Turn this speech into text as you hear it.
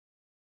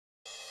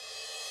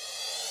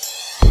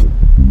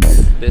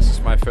This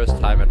is my first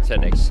time at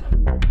TEDx.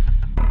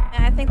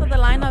 I think that the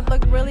lineup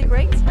looked really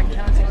great.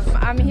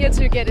 I'm here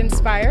to get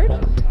inspired.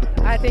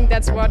 I think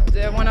that's what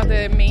one of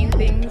the main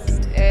things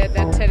that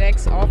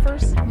TEDx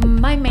offers.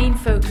 My main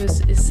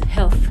focus is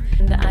health,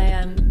 and I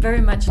am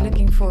very much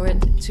looking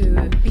forward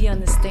to be on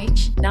the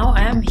stage. Now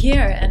I am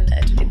here and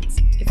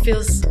it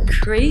feels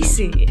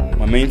crazy.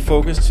 My main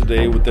focus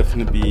today would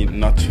definitely be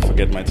not to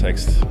forget my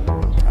text.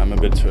 I'm a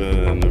bit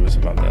nervous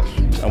about that.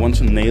 I want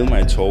to nail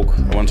my talk.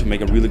 I want to make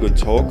a really good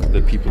talk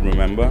that people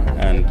remember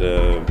and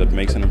that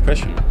makes an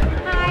impression.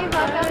 Hi,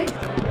 welcome.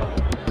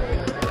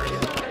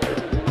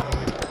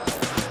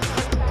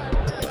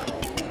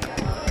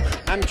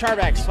 I'm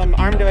Charbax from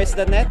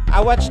armdevices.net.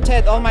 I watch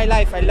TED all my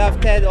life. I love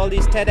TED, all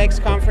these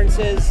TEDx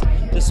conferences.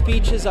 The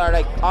speeches are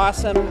like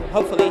awesome.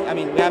 Hopefully, I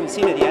mean, we haven't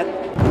seen it yet.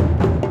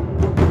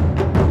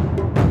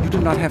 You do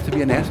not have to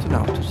be an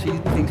astronaut to see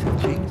things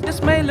have changed.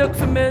 This may look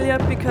familiar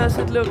because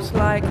it looks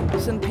like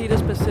St.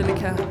 Peter's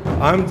Basilica.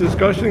 I'm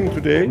discussing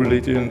today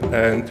religion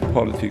and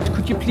politics.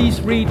 Could you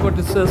please read what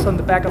it says on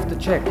the back of the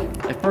check?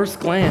 At first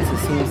glance,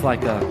 it seems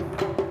like a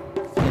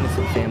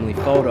innocent family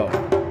photo.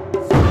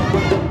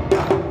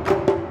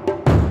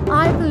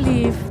 I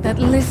believe that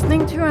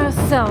listening to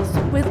ourselves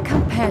with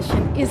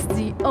compassion is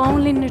the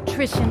only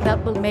nutrition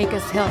that will make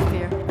us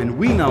healthier. And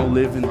we now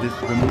live in this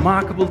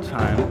remarkable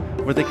time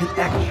where they can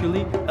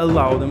actually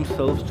allow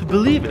themselves to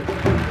believe it.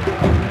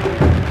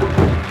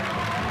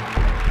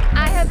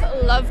 I have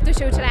loved the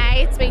show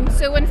today. It's been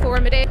so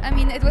informative. I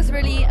mean, it was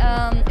really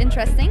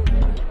interesting.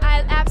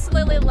 I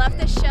absolutely love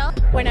this show.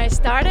 When I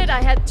started,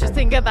 I had to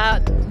think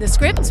about the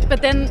script,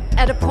 but then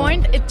at a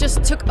point it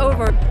just took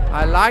over.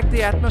 I liked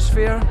the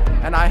atmosphere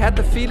and I had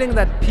the feeling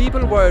that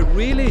people were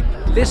really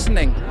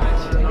listening.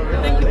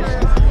 Thank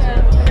you.